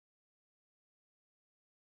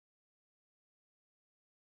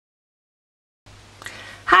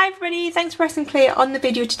Hi everybody, thanks for pressing play on the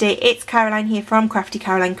video today. It's Caroline here from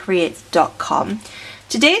craftycarolinecreates.com.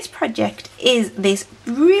 Today's project is this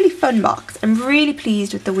really fun box. I'm really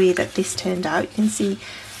pleased with the way that this turned out. You can see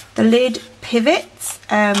the lid pivots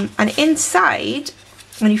and inside,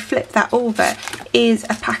 when you flip that over, is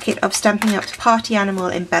a packet of Stampin' Up! Party Animal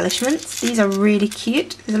embellishments. These are really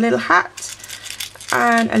cute. There's a little hat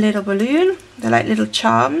and a little balloon. They're like little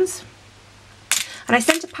charms. And I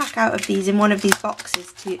sent a pack out of these in one of these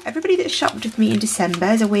boxes to everybody that shopped with me in December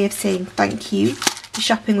as a way of saying thank you for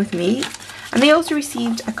shopping with me. And they also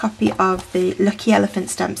received a copy of the Lucky Elephant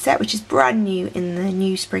stamp set, which is brand new in the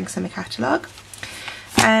new Spring Summer catalogue.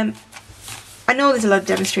 I know there's a lot of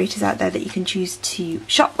demonstrators out there that you can choose to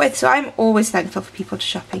shop with, so I'm always thankful for people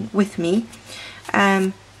shopping with me.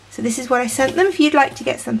 So this is what I sent them. If you'd like to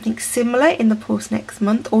get something similar in the post next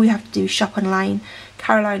month, all you have to do is shop online,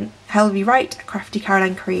 Caroline Helvey Wright at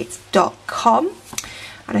craftycarolinecreates.com.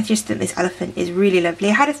 And I just think this elephant is really lovely.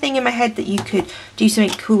 I had a thing in my head that you could do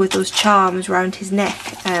something cool with those charms around his neck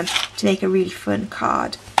to make a really fun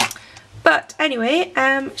card. But anyway,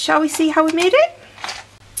 shall we see how we made it?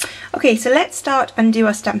 Okay, so let's start and do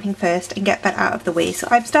our stamping first and get that out of the way. So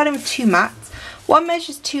I'm starting with two mats. One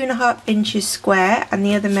measures 2.5 inches square and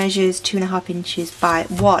the other measures 2.5 inches by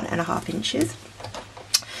 1.5 inches.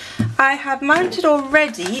 I have mounted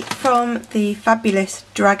already from the fabulous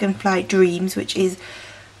Dragonfly Dreams, which is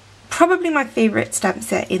probably my favourite stamp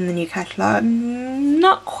set in the new catalogue. I'm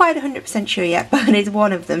not quite 100% sure yet, but it's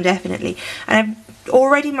one of them definitely. And I've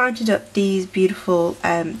already mounted up these beautiful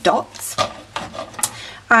dots.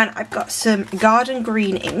 And I've got some garden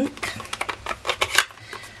green ink.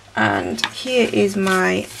 And here is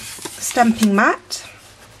my stamping mat.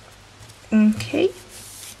 Okay.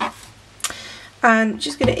 And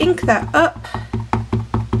just going to ink that up.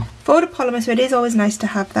 Photopolymer, so it is always nice to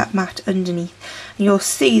have that mat underneath. And you'll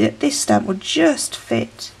see that this stamp will just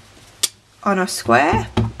fit on our square.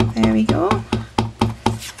 There we go.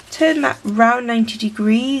 Turn that round 90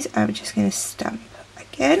 degrees. I'm just going to stamp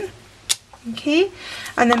again. Okay,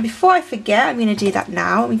 and then before I forget, I'm going to do that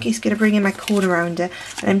now. I'm just going to bring in my corner rounder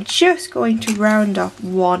and I'm just going to round off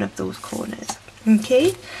one of those corners.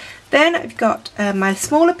 Okay, then I've got my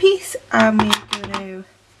smaller piece and we're going to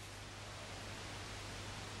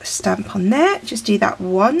stamp on there. Just do that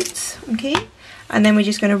once. Okay, and then we're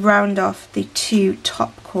just going to round off the two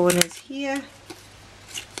top corners here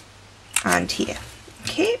and here.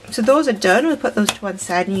 Okay, so those are done. We'll put those to one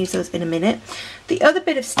side and use those in a minute. The other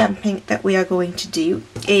bit of stamping that we are going to do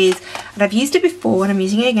is, and I've used it before and I'm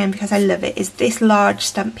using it again because I love it, is this large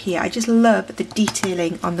stamp here. I just love the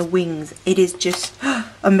detailing on the wings. It is just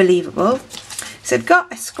unbelievable. So I've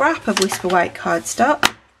got a scrap of Whisper White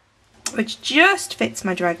cardstock, which just fits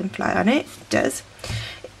my Dragonfly on it. It does.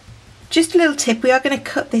 Just a little tip, we are going to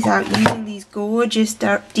cut this out using these gorgeous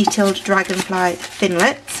detailed Dragonfly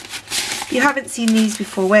thinlets. If you haven't seen these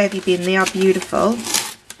before, where have you been? They are beautiful.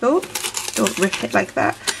 Oh, don't rip it like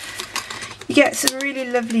that. You get some really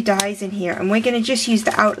lovely dies in here and we're going to just use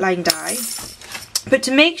the outline die. But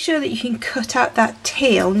to make sure that you can cut out that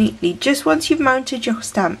tail neatly, just once you've mounted your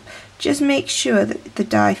stamp, just make sure that the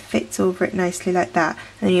die fits over it nicely like that,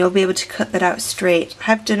 and then you'll be able to cut that out straight. I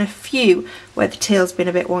have done a few where the tail's been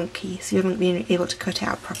a bit wonky, so you haven't been able to cut it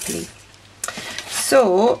out properly.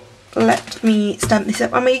 So let me stamp this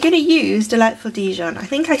up. And we're going to use Delightful Dijon. I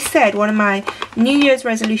think I said one of my New Year's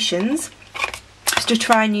resolutions is to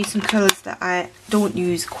try and use some colours that I don't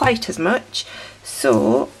use quite as much.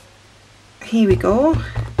 So here we go.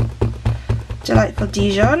 Delightful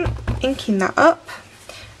Dijon. Inking that up.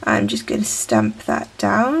 I'm just going to stamp that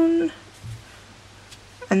down.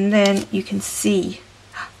 And then you can see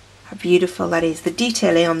how beautiful that is. The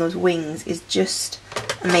detailing on those wings is just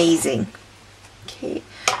amazing. Okay.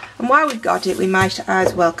 And while we've got it, we might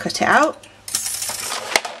as well cut it out.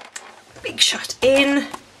 Big shot in.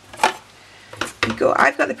 There we go.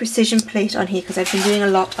 I've got the precision plate on here because I've been doing a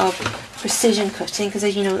lot of precision cutting, because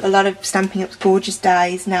as you know, a lot of Stampin' Up's gorgeous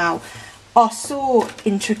dies now are so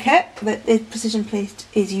intricate that the precision plate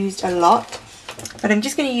is used a lot. But I'm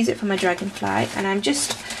just going to use it for my Dragonfly, and I'm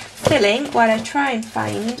just filling while I try and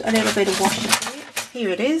find a little bit of washi tape. Here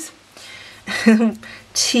it is.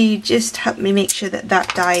 To just help me make sure that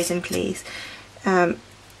that die is in place.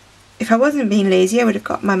 If I wasn't being lazy, I would have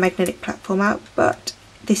got my magnetic platform out, but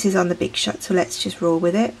this is on the big shot, so let's just roll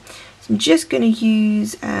with it. So I'm just going to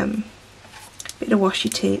use a bit of washi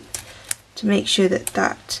tape to make sure that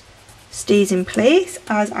that stays in place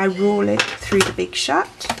as I roll it through the big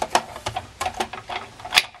shot.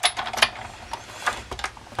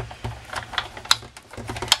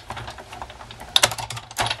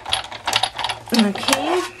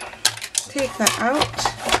 Okay, take that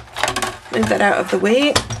out, move that out of the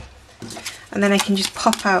way, and then I can just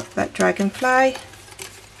pop out that dragonfly.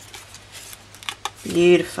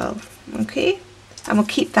 Beautiful. Okay, and we'll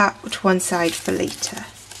keep that to one side for later.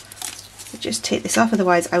 So just take this off,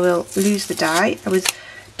 otherwise I will lose the die. I was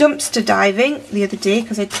dumpster diving the other day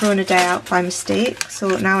because I'd thrown a die out by mistake,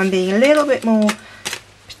 so now I'm being a little bit more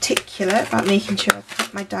particular about making sure I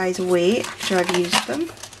put my dies away after I've used them.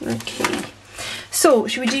 Okay, so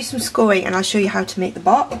should we do some scoring and I'll show you how to make the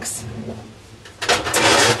box.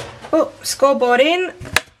 Oh, scoreboard in.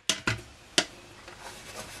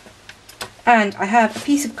 And I have a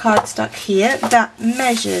piece of cardstock here that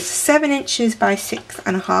measures 7 inches by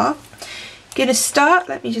 6.5. Gonna start,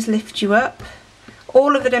 let me just lift you up.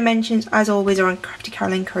 All of the dimensions, as always, are on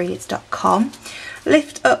craftycarolinecreates.com.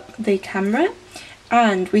 Lift up the camera,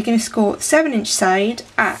 and we're going to score 7-inch side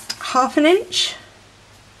at 1/2 inch.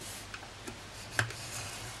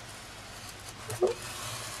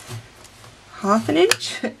 Half an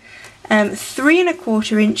inch.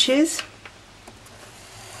 3¼ inches.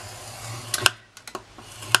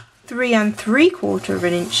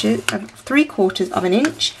 3¾ inches, 3/4 of an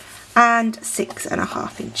inch, and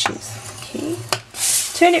 6.5 inches. Okay,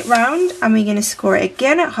 turn it round and we're going to score it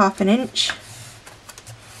again at 1/2 inch.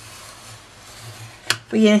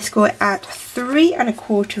 We're going to score it at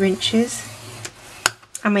 3¼ inches,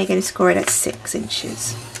 and we're going to score it at 6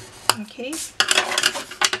 inches. Okay, so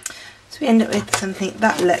we end up with something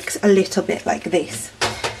that looks a little bit like this.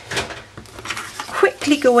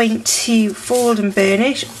 Quickly going to fold and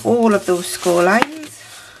burnish all of those score lines.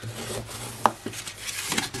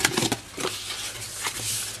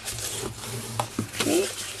 Okay.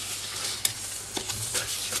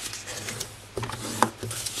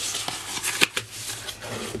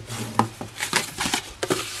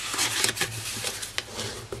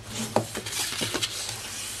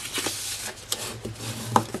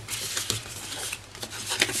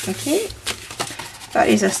 Okay. That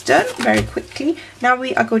is us done very quickly. Now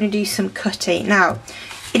we are going to do some cutting. Now,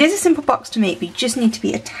 it is a simple box to make, but you just need to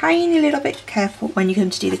be a tiny little bit careful when you come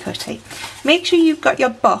to do the cutting. Make sure you've got your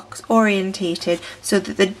box orientated so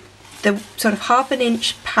that the sort of 1/2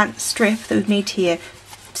 inch pant strip that we've made here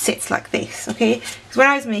sits like this, okay? Because when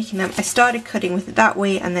I was making them, I started cutting with it that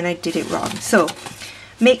way and then I did it wrong. So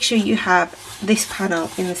make sure you have this panel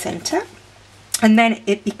in the centre, and then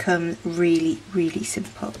it becomes really, really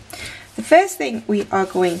simple. The first thing we are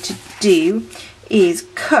going to do is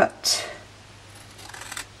cut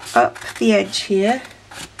up the edge here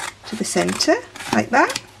to the centre like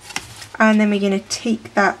that, and then we're going to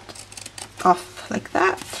take that off like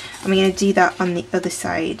that, and we're going to do that on the other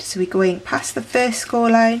side. So we're going past the first score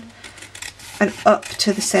line and up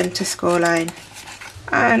to the centre score line,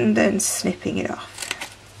 and then snipping it off.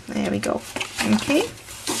 There we go. Okay,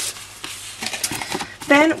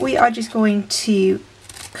 then we are just going to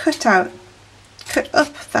cut up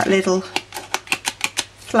that little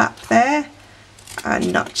flap there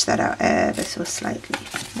and notch that out ever so slightly.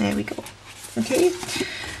 There we go. Okay,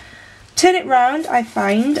 turn it round, I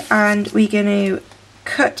find, and we're going to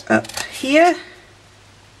cut up here,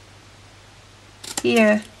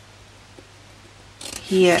 here,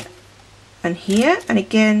 here, and here, and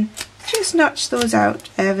again just notch those out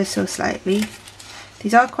ever so slightly.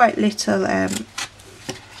 These are quite little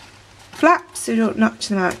flaps, so don't notch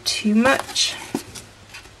them out too much,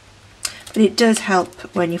 but it does help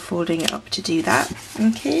when you're folding it up to do that.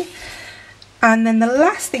 Okay, and then the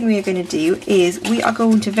last thing we are going to do is we are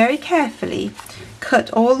going to very carefully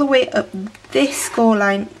cut all the way up this score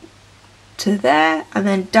line to there, and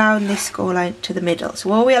then down this score line to the middle.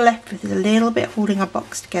 So all we are left with is a little bit holding our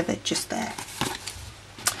box together just there.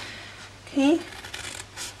 Okay,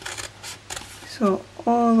 so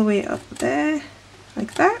all the way up there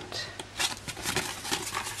like that,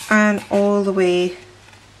 and all the way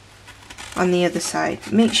on the other side.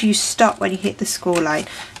 Make sure you stop when you hit the score line.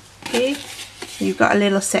 Okay, so you've got a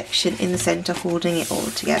little section in the centre holding it all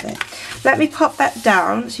together. Let me pop that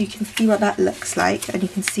down so you can see what that looks like, and you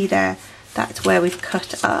can see there that's where we've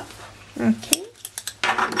cut up. Okay,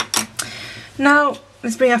 now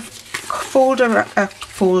let's bring a corner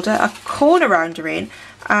rounder in,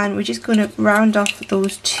 and we're just going to round off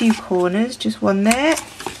those two corners, just one there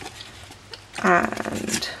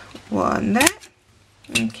and one there.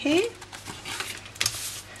 Okay,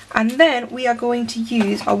 and then we are going to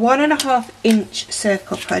use a 1.5 inch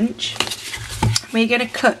circle punch. We're going to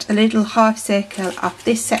cut a little half circle off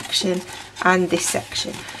this section and this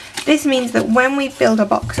section. This means that when we build our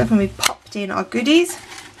box up and we've popped in our goodies,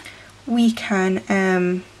 we can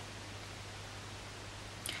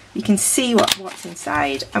You can see what's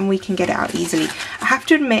inside and we can get it out easily. I have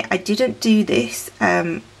to admit I didn't do this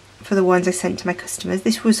for the ones I sent to my customers.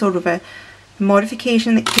 This was sort of a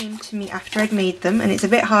modification that came to me after I'd made them, and it's a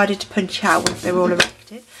bit harder to punch out once they're all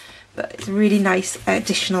erected, but it's a really nice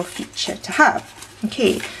additional feature to have.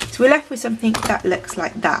 Okay, so we're left with something that looks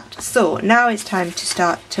like that. So now it's time to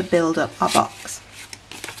start to build up our box.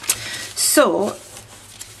 So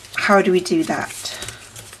how do we do that?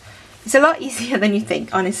 It's a lot easier than you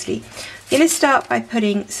think, honestly. I'm going to start by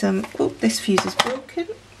putting some, oh, this fuse is broken,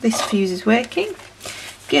 this fuse is working.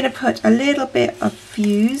 I'm going to put a little bit of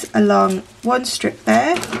fuse along one strip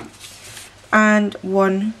there and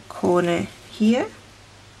one corner here.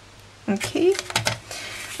 Okay.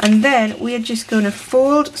 And then we are just going to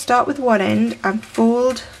start with one end and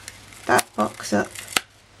fold that box up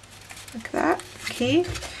like that. Okay,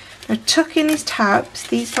 now tuck in these tabs.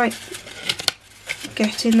 These might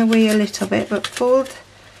get in the way a little bit, but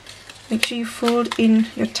make sure you fold in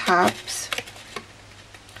your tabs.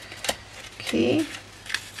 Okay,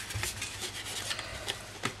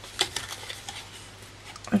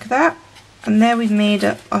 like that. And there we've made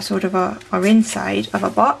up our sort of our inside of a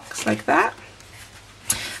box like that.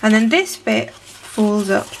 And then this bit folds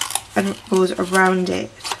up and goes around it,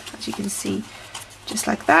 as you can see, just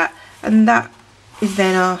like that. And that is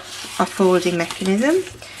then our folding mechanism.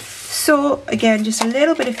 So again, just a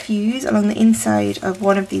little bit of fuse along the inside of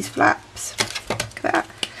one of these flaps, like that.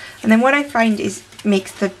 And then what I find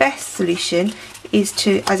makes the best solution is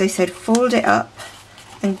to, as I said, fold it up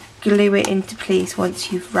and glue it into place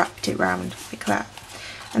once you've wrapped it round, like that.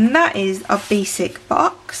 And that is our basic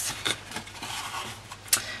box.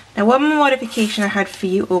 Now, one more modification I had for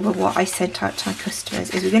you over what I sent out to my customers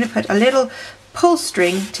is we're going to put a little pull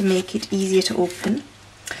string to make it easier to open.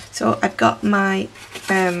 So I've got my,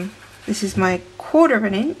 this is my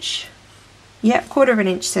 1/4 inch, yeah, 1/4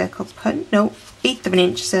 inch circle punch, no, 1/8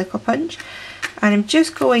 inch circle punch. And I'm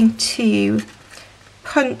just going to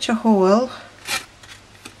punch a hole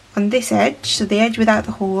on this edge, so the edge without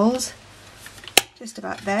the holes, just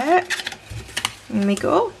about there. There we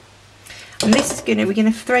go. And this is we're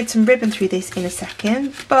gonna thread some ribbon through this in a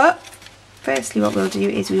second, but firstly what we'll do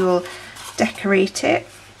is we will decorate it.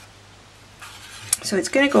 So it's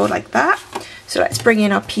gonna go like that. So let's bring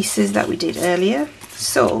in our pieces that we did earlier.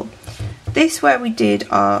 So this, where we did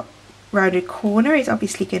our rounded corner, is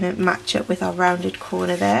obviously gonna match up with our rounded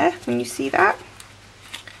corner there, when you see that.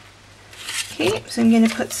 Okay, so I'm gonna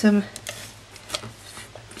put some,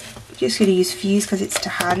 just going to use fuse because it's to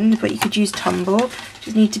hand, but you could use Tombow.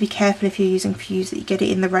 Just need to be careful if you're using fuse that you get it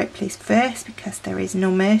in the right place first, because there is no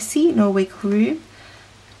mercy, no wiggle room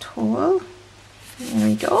at all. There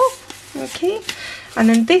we go. Okay, and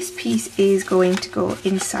then this piece is going to go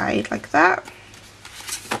inside like that.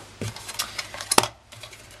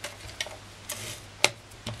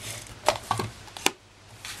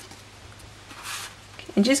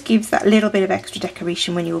 Okay, and just gives that little bit of extra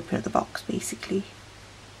decoration when you open up the box, basically.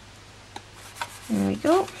 There we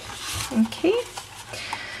go. Okay.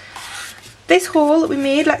 This hole that we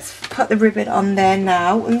made, let's put the ribbon on there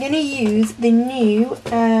now. I'm going to use the new,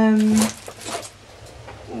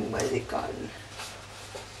 where's it gone?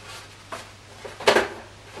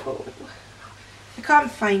 Oh, I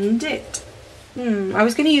can't find it. I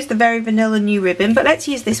was going to use the Very Vanilla new ribbon, but let's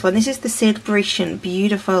use this one. This is the Celebration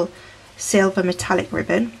beautiful silver metallic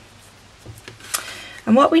ribbon.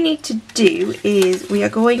 And what we need to do is we are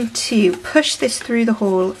going to push this through the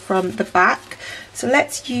hole from the back. So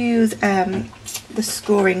let's use the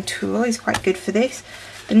scoring tool, is quite good for this.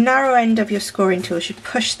 The narrow end of your scoring tool should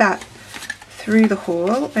push that through the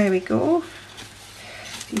hole. There we go.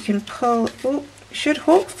 You can pull, oh, should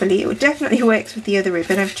hopefully, it definitely works with the other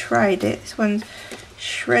ribbon. I've tried it. This one's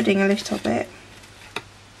shredding a little bit.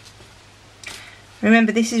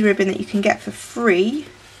 Remember, this is ribbon that you can get for free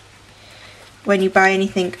when you buy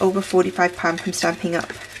anything over £45 from Stampin'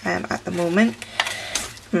 Up at the moment.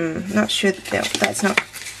 Not sure that's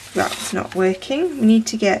not working. We need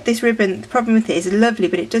to get this ribbon. The problem with it is lovely,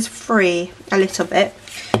 but it does fray a little bit.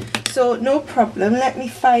 So no problem. Let me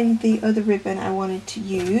find the other ribbon I wanted to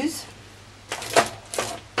use.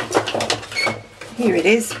 Here it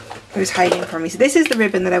is. It was hiding from me. So this is the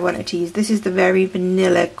ribbon that I wanted to use. This is the Very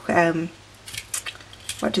Vanilla,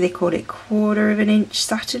 what do they call it? 1/4 inch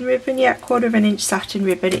satin ribbon? Yeah, 1/4 inch satin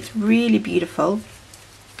ribbon. It's really beautiful.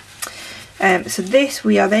 So this,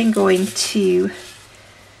 we are then going to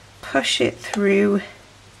push it through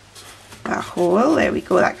that hole. There we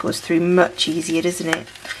go. That goes through much easier, doesn't it?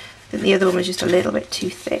 I think the other one was just a little bit too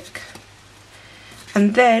thick.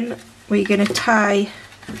 And then we're going to tie,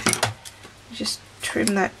 just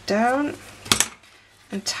trim that down.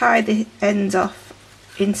 and tie the ends off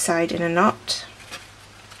inside in a knot.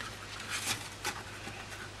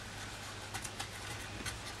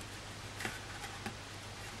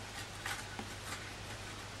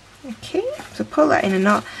 Okay, so pull that in a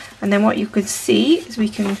knot, and then what you can see is we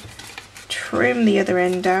can trim the other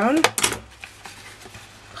end down,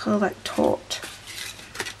 pull that taut,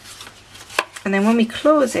 and then when we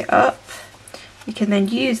close it up we can then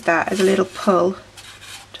use that as a little pull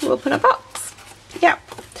to open a box. Yep,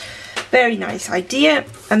 very nice idea.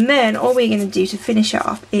 And then all we're going to do to finish it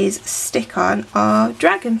off is stick on our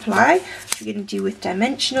dragonfly. We're going to do with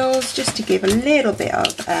dimensionals just to give a little bit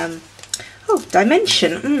of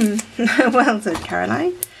dimension. Well done,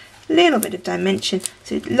 Caroline. A little bit of dimension,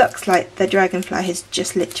 so it looks like the dragonfly has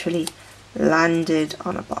just literally landed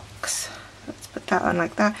on a box. Let's put that on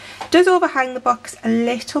like that. It does overhang the box a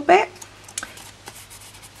little bit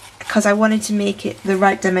because I wanted to make it the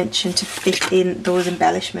right dimension to fit in those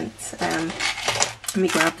embellishments. Let me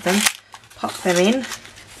grab them, pop them in,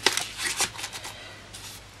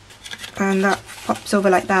 and that pops over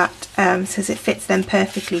like that, so it fits them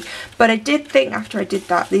perfectly. But I did think after I did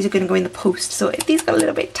that, these are going to go in the post, so if these got a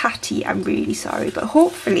little bit tatty, I'm really sorry. But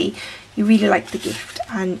hopefully you really like the gift,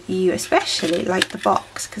 and you especially like the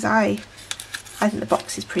box, because I think the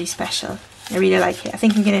box is pretty special. I really like it. I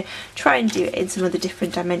think I'm going to try and do it in some other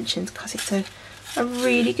different dimensions because it's a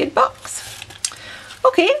really good box.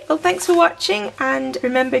 Okay, well thanks for watching, and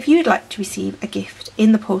remember, if you'd like to receive a gift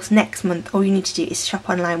in the post next month, all you need to do is shop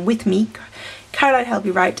online with me, Caroline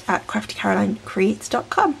Helby, right at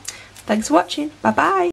craftycarolinecreates.com. Thanks for watching. Bye bye.